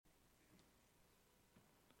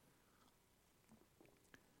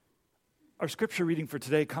Our scripture reading for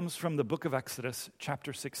today comes from the book of Exodus,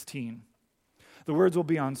 chapter 16. The words will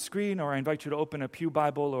be on screen, or I invite you to open a pew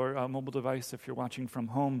Bible or a mobile device if you're watching from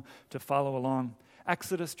home to follow along.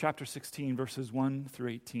 Exodus chapter 16, verses 1 through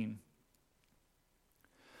 18.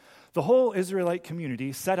 The whole Israelite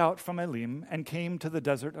community set out from Elim and came to the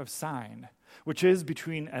desert of Sin, which is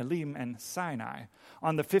between Elim and Sinai,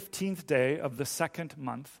 on the 15th day of the second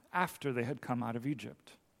month after they had come out of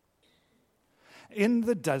Egypt. In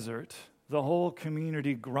the desert, the whole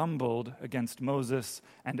community grumbled against Moses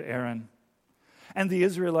and Aaron. And the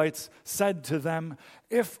Israelites said to them,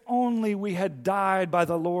 "If only we had died by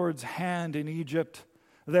the Lord's hand in Egypt.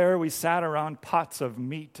 There we sat around pots of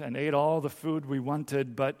meat and ate all the food we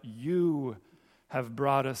wanted, but you have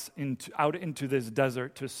brought us out into this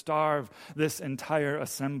desert to starve this entire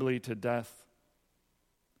assembly to death."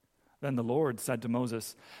 Then the Lord said to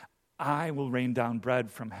Moses, "I will rain down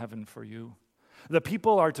bread from heaven for you. The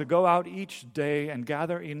people are to go out each day and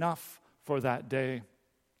gather enough for that day.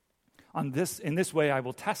 In this way I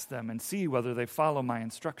will test them and see whether they follow my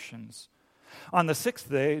instructions. On the sixth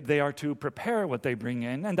day they are to prepare what they bring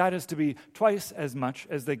in, and that is to be twice as much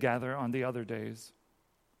as they gather on the other days."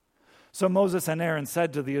 So Moses and Aaron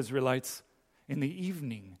said to the Israelites, "In the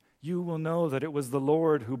evening you will know that it was the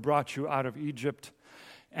Lord who brought you out of Egypt.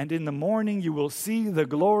 And in the morning you will see the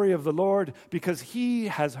glory of the Lord, because he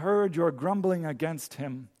has heard your grumbling against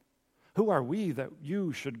him. Who are we that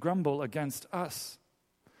you should grumble against us?"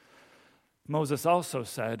 Moses also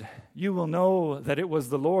said, "You will know that it was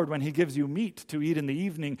the Lord when he gives you meat to eat in the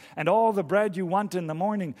evening and all the bread you want in the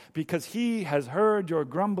morning, because he has heard your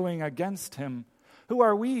grumbling against him. Who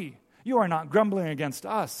are we? You are not grumbling against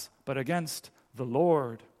us, but against the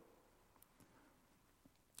Lord."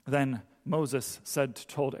 Then Moses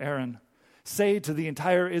told Aaron, "Say to the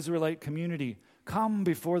entire Israelite community, 'Come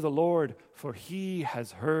before the Lord, for he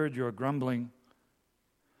has heard your grumbling.'"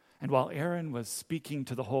 And while Aaron was speaking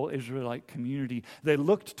to the whole Israelite community, they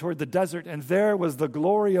looked toward the desert, and there was the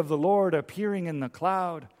glory of the Lord appearing in the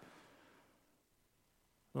cloud.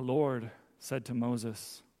 The Lord said to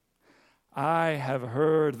Moses, "I have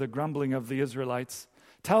heard the grumbling of the Israelites.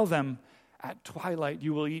 Tell them, 'At twilight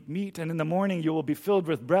you will eat meat, and in the morning you will be filled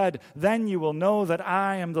with bread. Then you will know that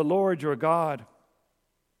I am the Lord your God.'"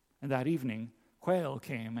 And that evening quail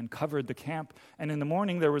came and covered the camp, and in the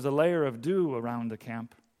morning there was a layer of dew around the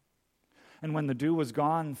camp. And when the dew was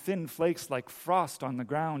gone, thin flakes like frost on the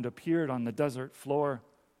ground appeared on the desert floor.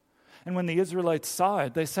 And when the Israelites saw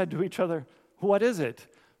it, they said to each other, "What is it?"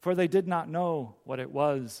 For they did not know what it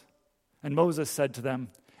was. And Moses said to them,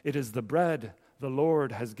 "It is the bread the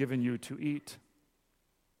Lord has given you to eat.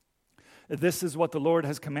 This is what the Lord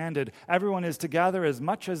has commanded. Everyone is to gather as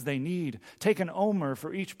much as they need. Take an omer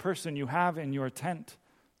for each person you have in your tent."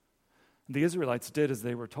 The Israelites did as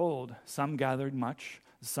they were told. Some gathered much,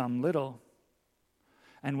 some little.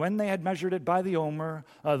 And when they had measured it by the omer,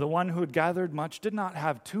 the one who had gathered much did not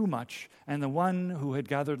have too much, and the one who had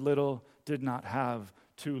gathered little did not have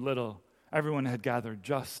too little. Everyone had gathered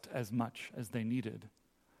just as much as they needed.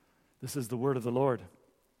 This is the word of the Lord.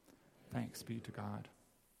 Thanks be to God.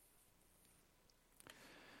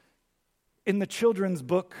 In the children's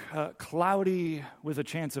book, Cloudy with a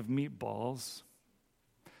Chance of Meatballs,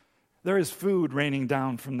 there is food raining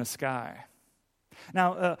down from the sky.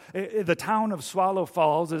 Now, the town of Swallow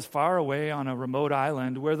Falls is far away on a remote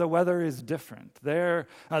island where the weather is different. There,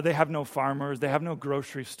 they have no farmers, they have no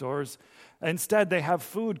grocery stores. Instead, they have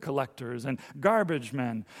food collectors and garbage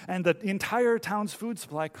men, and the entire town's food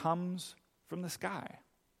supply comes from the sky.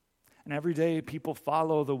 And every day, people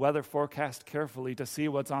follow the weather forecast carefully to see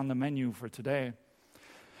what's on the menu for today.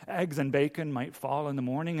 Eggs and bacon might fall in the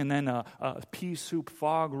morning, and then a pea soup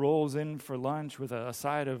fog rolls in for lunch with a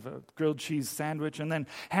side of a grilled cheese sandwich, and then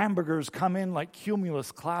hamburgers come in like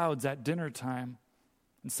cumulus clouds at dinner time.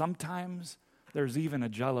 And sometimes there's even a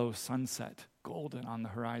Jell-O sunset, golden on the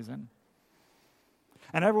horizon.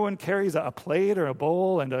 And everyone carries a plate or a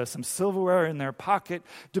bowl and some silverware in their pocket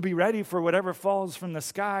to be ready for whatever falls from the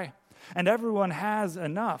sky. And everyone has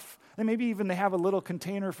enough. And maybe even they have a little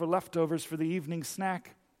container for leftovers for the evening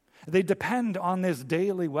snack. They depend on this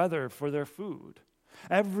daily weather for their food.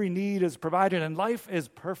 Every need is provided, and life is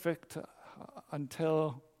perfect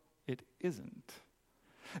until it isn't.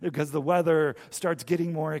 Because the weather starts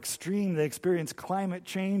getting more extreme. They experience climate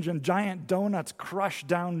change, and giant donuts crush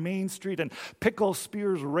down Main Street, and pickle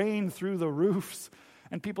spears rain through the roofs.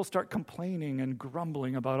 And people start complaining and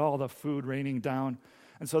grumbling about all the food raining down.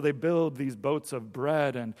 And so they build these boats of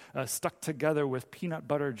bread and stuck together with peanut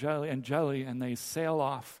butter jelly, and they sail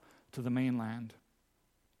off to the mainland.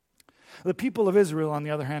 The people of Israel, on the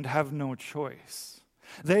other hand, have no choice.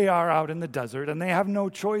 They are out in the desert, and they have no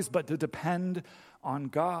choice but to depend on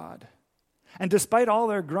God. And despite all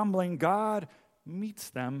their grumbling, God meets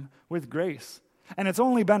them with grace. And it's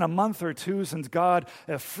only been a month or two since God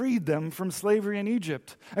freed them from slavery in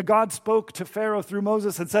Egypt. God spoke to Pharaoh through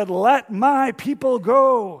Moses and said, "Let my people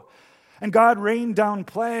go." And God rained down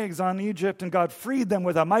plagues on Egypt, and God freed them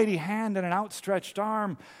with a mighty hand and an outstretched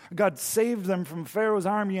arm. God saved them from Pharaoh's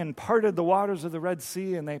army and parted the waters of the Red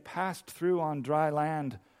Sea, and they passed through on dry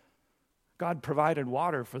land. God provided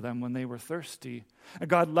water for them when they were thirsty. And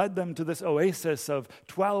God led them to this oasis of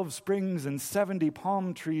 12 springs and 70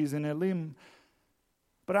 palm trees in Elim.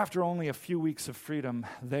 But after only a few weeks of freedom,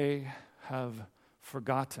 they have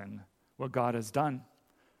forgotten what God has done.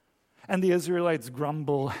 And the Israelites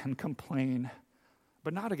grumble and complain,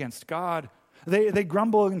 but not against God. They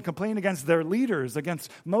grumble and complain against their leaders,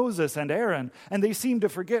 against Moses and Aaron, and they seem to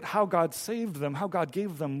forget how God saved them, how God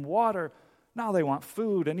gave them water. Now they want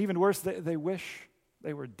food, and even worse, they wish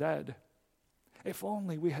they were dead. If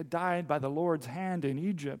only we had died by the Lord's hand in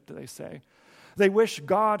Egypt, they say. They wish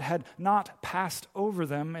God had not passed over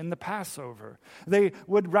them in the Passover. They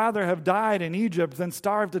would rather have died in Egypt than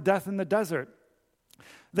starved to death in the desert.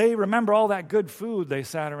 They remember all that good food they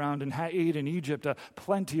sat around and ate in Egypt,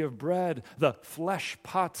 plenty of bread, the flesh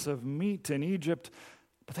pots of meat in Egypt,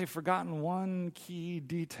 but they've forgotten one key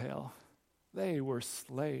detail. They were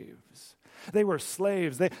slaves. They were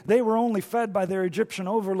slaves. They were only fed by their Egyptian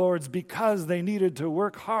overlords because they needed to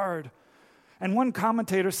work hard. And one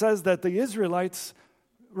commentator says that the Israelites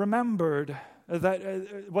remembered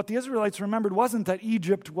that what the Israelites remembered wasn't that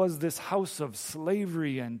Egypt was this house of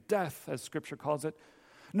slavery and death, as Scripture calls it.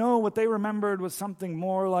 No, what they remembered was something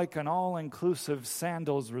more like an all-inclusive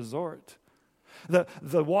sandals resort.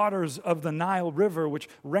 The waters of the Nile River, which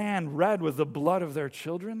ran red with the blood of their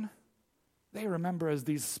children, they remember as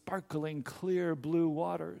these sparkling, clear blue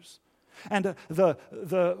waters. And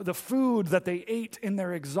the food that they ate in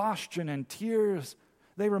their exhaustion and tears,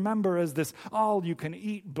 they remember as this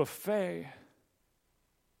all-you-can-eat buffet.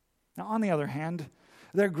 Now, on the other hand,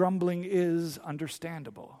 their grumbling is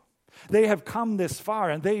understandable. They have come this far,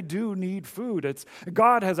 and they do need food.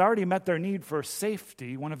 God has already met their need for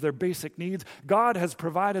safety, one of their basic needs. God has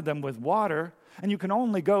provided them with water, and you can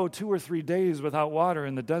only go 2 or 3 days without water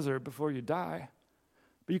in the desert before you die.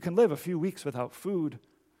 But you can live a few weeks without food.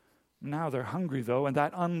 Now they're hungry, though, and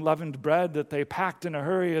that unleavened bread that they packed in a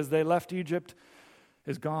hurry as they left Egypt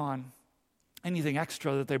is gone. Anything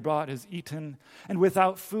extra that they brought is eaten. And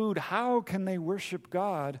without food, how can they worship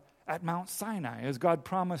God at Mount Sinai, as God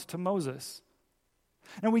promised to Moses?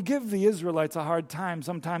 And we give the Israelites a hard time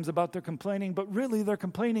sometimes about their complaining, but really their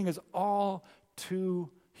complaining is all too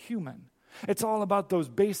human. It's all about those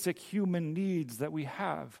basic human needs that we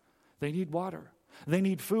have. They need water. They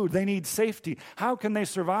need food. They need safety. How can they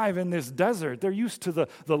survive in this desert? They're used to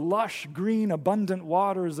the lush, green, abundant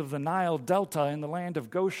waters of the Nile Delta in the land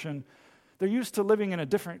of Goshen. They're used to living in a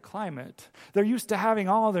different climate. They're used to having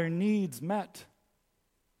all their needs met.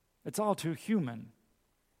 It's all too human,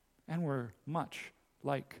 and we're much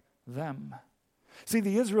like them. See,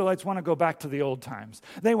 the Israelites want to go back to the old times.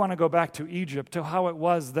 They want to go back to Egypt, to how it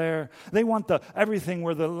was there. They want everything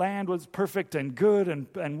where the land was perfect and good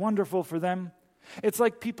and wonderful for them. It's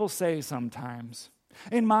like people say sometimes,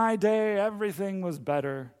 in my day, everything was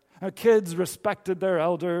better. Kids respected their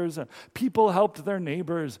elders. People helped their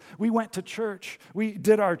neighbors. We went to church. We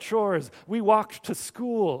did our chores. We walked to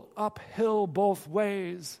school uphill both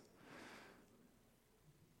ways.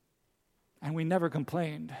 And we never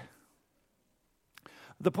complained.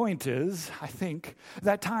 The point is, I think,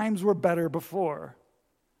 that times were better before.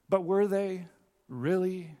 But were they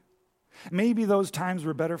really? Maybe those times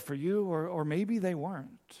were better for you, or maybe they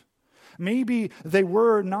weren't. Maybe they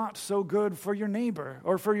were not so good for your neighbor,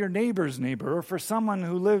 or for your neighbor's neighbor, or for someone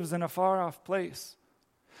who lives in a far-off place.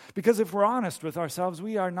 Because if we're honest with ourselves,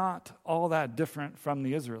 we are not all that different from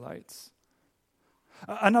the Israelites.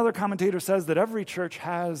 Another commentator says that every church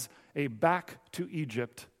has a Back to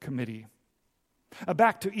Egypt committee. A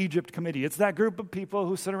Back to Egypt committee. It's that group of people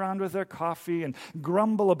who sit around with their coffee and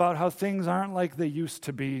grumble about how things aren't like they used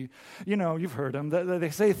to be. You know, you've heard them. They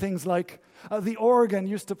say things like, the organ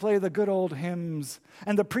used to play the good old hymns,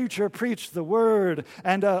 and the preacher preached the word,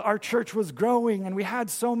 and our church was growing, and we had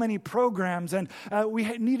so many programs, and we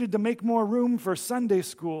needed to make more room for Sunday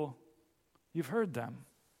school. You've heard them.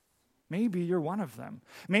 Maybe you're one of them.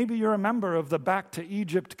 Maybe you're a member of the Back to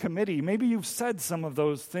Egypt committee. Maybe you've said some of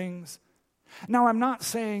those things. Now, I'm not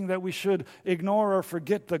saying that we should ignore or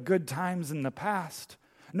forget the good times in the past.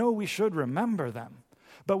 No, we should remember them.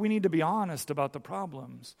 But we need to be honest about the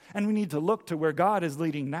problems. And we need to look to where God is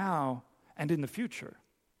leading now and in the future.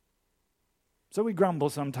 So we grumble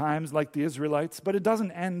sometimes like the Israelites, but it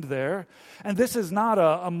doesn't end there. And this is not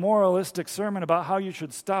a moralistic sermon about how you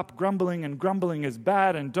should stop grumbling and grumbling is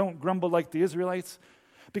bad and don't grumble like the Israelites,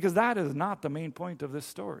 because that is not the main point of this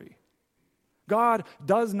story. God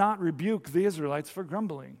does not rebuke the Israelites for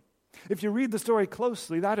grumbling. If you read the story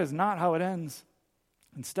closely, that is not how it ends.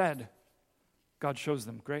 Instead, God shows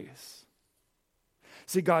them grace.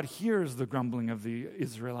 See, God hears the grumbling of the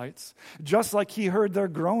Israelites, just like he heard their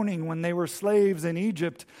groaning when they were slaves in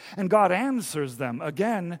Egypt. And God answers them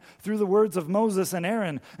again through the words of Moses and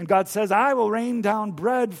Aaron. And God says, I will rain down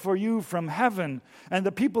bread for you from heaven, and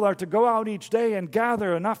the people are to go out each day and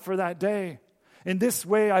gather enough for that day. In this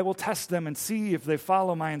way I will test them and see if they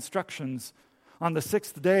follow my instructions. On the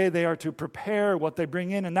sixth day they are to prepare what they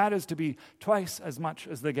bring in, and that is to be twice as much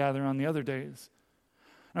as they gather on the other days.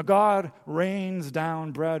 Now, God rains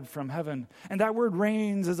down bread from heaven. And that word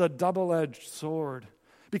rains is a double-edged sword.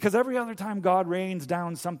 Because every other time God rains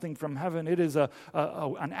down something from heaven, it is an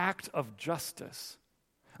act of justice.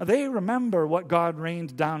 They remember what God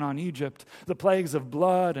rained down on Egypt, the plagues of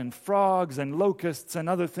blood and frogs and locusts and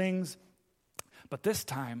other things. But this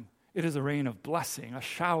time, it is a rain of blessing, a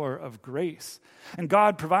shower of grace. And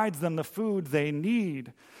God provides them the food they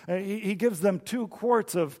need. He gives them 2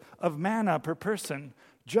 quarts of manna per person,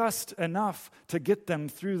 just enough to get them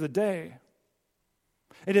through the day.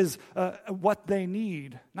 It is what they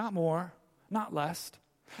need, not more, not less.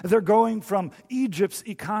 They're going from Egypt's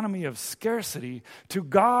economy of scarcity to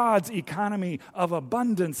God's economy of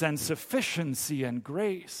abundance and sufficiency and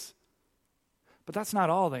grace. But that's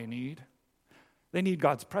not all they need. They need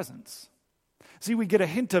God's presence. See, we get a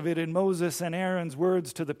hint of it in Moses and Aaron's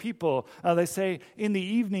words to the people. They say, in the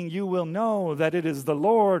evening you will know that it is the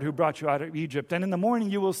Lord who brought you out of Egypt, and in the morning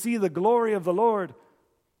you will see the glory of the Lord.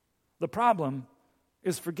 The problem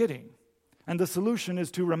is forgetting, and the solution is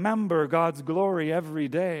to remember God's glory every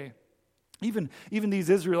day. Even these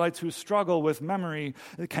Israelites who struggle with memory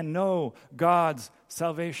can know God's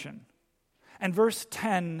salvation. And verse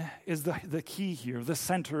 10 is the key here, the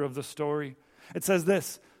center of the story. It says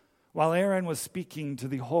this, while Aaron was speaking to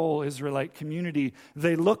the whole Israelite community,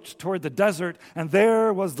 they looked toward the desert, and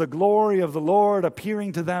there was the glory of the Lord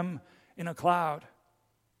appearing to them in a cloud.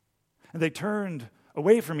 And they turned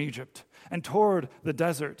away from Egypt and toward the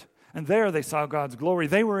desert, and there they saw God's glory.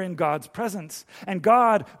 They were in God's presence, and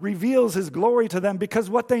God reveals his glory to them because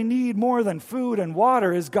what they need more than food and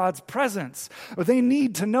water is God's presence. They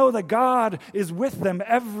need to know that God is with them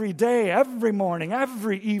every day, every morning,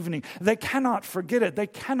 every evening. They cannot forget it. They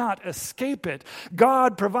cannot escape it.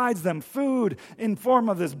 God provides them food in form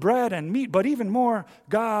of this bread and meat, but even more,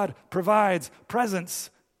 God provides presence.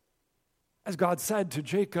 As God said to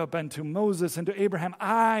Jacob and to Moses and to Abraham,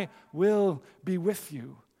 I will be with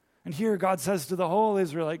you. And here God says to the whole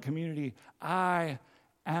Israelite community, I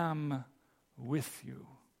am with you.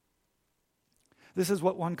 This is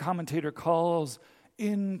what one commentator calls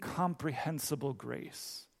incomprehensible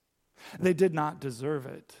grace. They did not deserve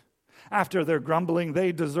it. After their grumbling,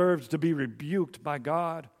 they deserved to be rebuked by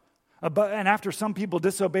God. And after some people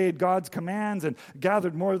disobeyed God's commands and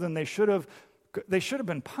gathered more than they should have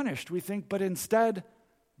been punished, we think, but instead,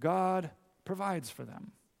 God provides for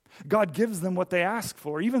them. God gives them what they ask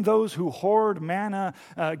for. Even those who hoard manna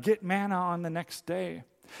get manna on the next day.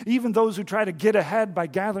 Even those who try to get ahead by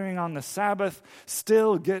gathering on the Sabbath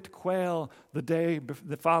still get quail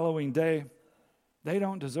the following day. They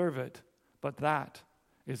don't deserve it, but that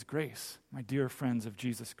is grace, my dear friends of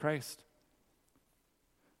Jesus Christ.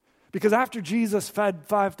 Because after Jesus fed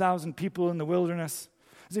 5,000 people in the wilderness,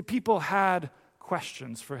 people had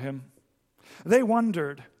questions for him. They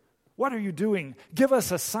wondered, what are you doing? Give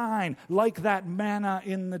us a sign like that manna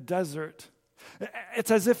in the desert. It's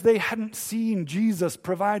as if they hadn't seen Jesus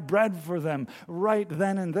provide bread for them right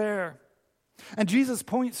then and there. And Jesus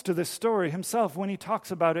points to this story himself when he talks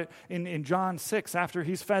about it in John 6 after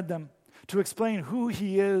he's fed them to explain who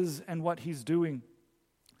he is and what he's doing.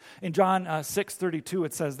 In John 6:32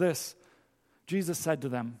 it says this, Jesus said to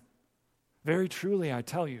them, very truly, I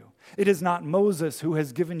tell you, it is not Moses who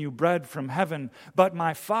has given you bread from heaven, but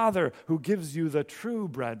my Father who gives you the true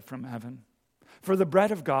bread from heaven. For the bread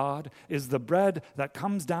of God is the bread that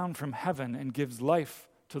comes down from heaven and gives life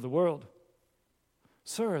to the world.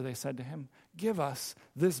 Sir, they said to him, give us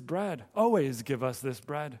this bread. Always give us this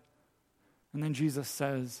bread. And then Jesus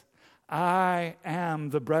says, I am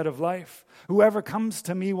the bread of life. Whoever comes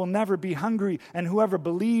to me will never be hungry, and whoever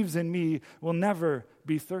believes in me will never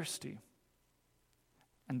be thirsty.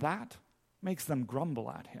 And that makes them grumble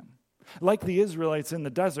at him. Like the Israelites in the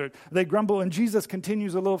desert, they grumble, and Jesus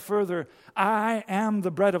continues a little further, I am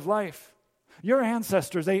the bread of life. Your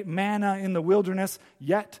ancestors ate manna in the wilderness,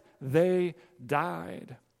 yet they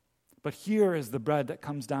died. But here is the bread that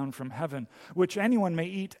comes down from heaven, which anyone may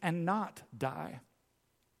eat and not die.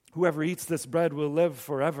 Whoever eats this bread will live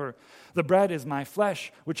forever. The bread is my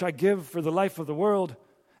flesh, which I give for the life of the world."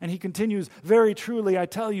 And he continues, "Very truly, I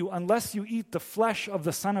tell you, unless you eat the flesh of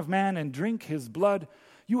the Son of Man and drink his blood,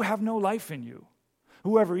 you have no life in you.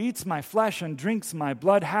 Whoever eats my flesh and drinks my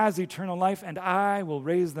blood has eternal life, and I will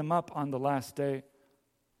raise them up on the last day.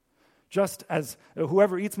 Just as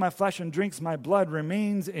whoever eats my flesh and drinks my blood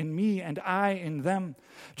remains in me and I in them,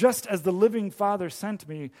 just as the living Father sent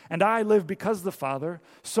me, and I live because of the Father,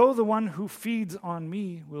 so the one who feeds on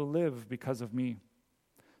me will live because of me.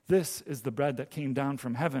 This is the bread that came down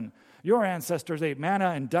from heaven. Your ancestors ate manna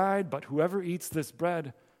and died, but whoever eats this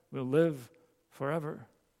bread will live forever."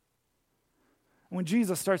 When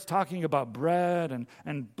Jesus starts talking about bread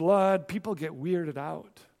and blood, people get weirded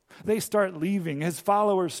out. They start leaving. His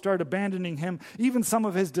followers start abandoning him. Even some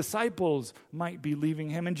of his disciples might be leaving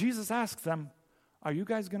him. And Jesus asks them, "Are you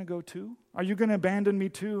guys going to go too? Are you going to abandon me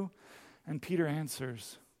too?" And Peter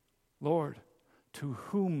answers, "Lord, to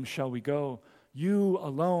whom shall we go? You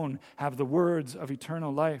alone have the words of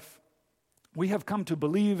eternal life. We have come to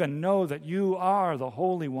believe and know that you are the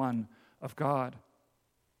Holy One of God."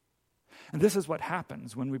 And this is what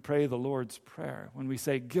happens when we pray the Lord's Prayer, when we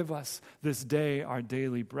say, "Give us this day our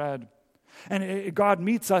daily bread." And God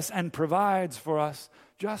meets us and provides for us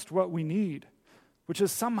just what we need, which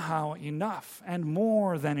is somehow enough and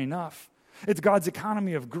more than enough. It's God's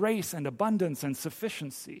economy of grace and abundance and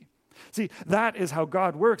sufficiency. See, that is how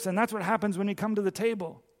God works, and that's what happens when we come to the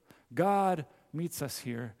table. God meets us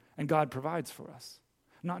here, and God provides for us.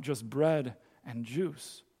 Not just bread and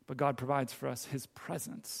juice, but God provides for us his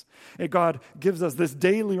presence. God gives us this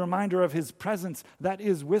daily reminder of his presence that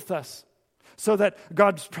is with us, so that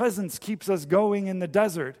God's presence keeps us going in the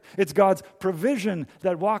desert. It's God's provision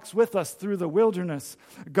that walks with us through the wilderness.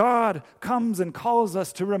 God comes and calls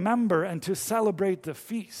us to remember and to celebrate the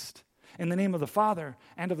feast in the name of the Father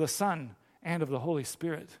and of the Son and of the Holy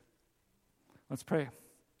Spirit. Let's pray.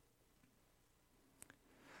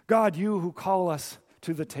 God, you who call us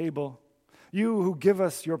to the table, you who give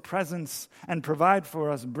us your presence and provide for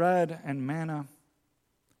us bread and manna,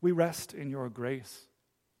 we rest in your grace.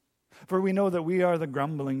 For we know that we are the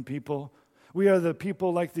grumbling people. We are the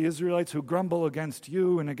people like the Israelites who grumble against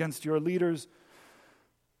you and against your leaders.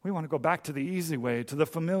 We want to go back to the easy way, to the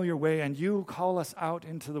familiar way, and you call us out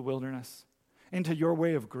into the wilderness, into your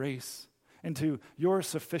way of grace, into your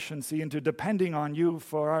sufficiency, into depending on you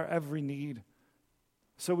for our every need.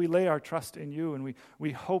 So we lay our trust in you, and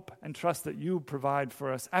we hope and trust that you provide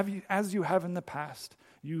for us. As you have in the past,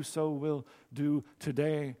 you so will do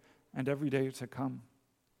today and every day to come.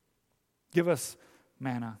 Give us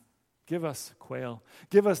manna. Give us quail.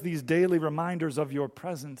 Give us these daily reminders of your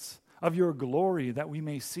presence, of your glory, that we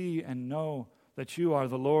may see and know that you are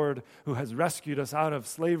the Lord who has rescued us out of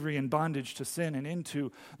slavery and bondage to sin and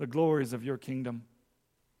into the glories of your kingdom.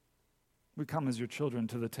 We come as your children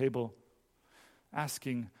to the table,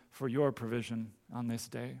 asking for your provision on this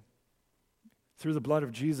day. Through the blood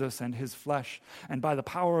of Jesus and his flesh, and by the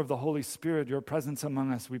power of the Holy Spirit, your presence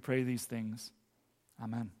among us, we pray these things.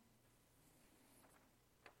 Amen.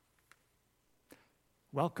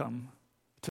 Welcome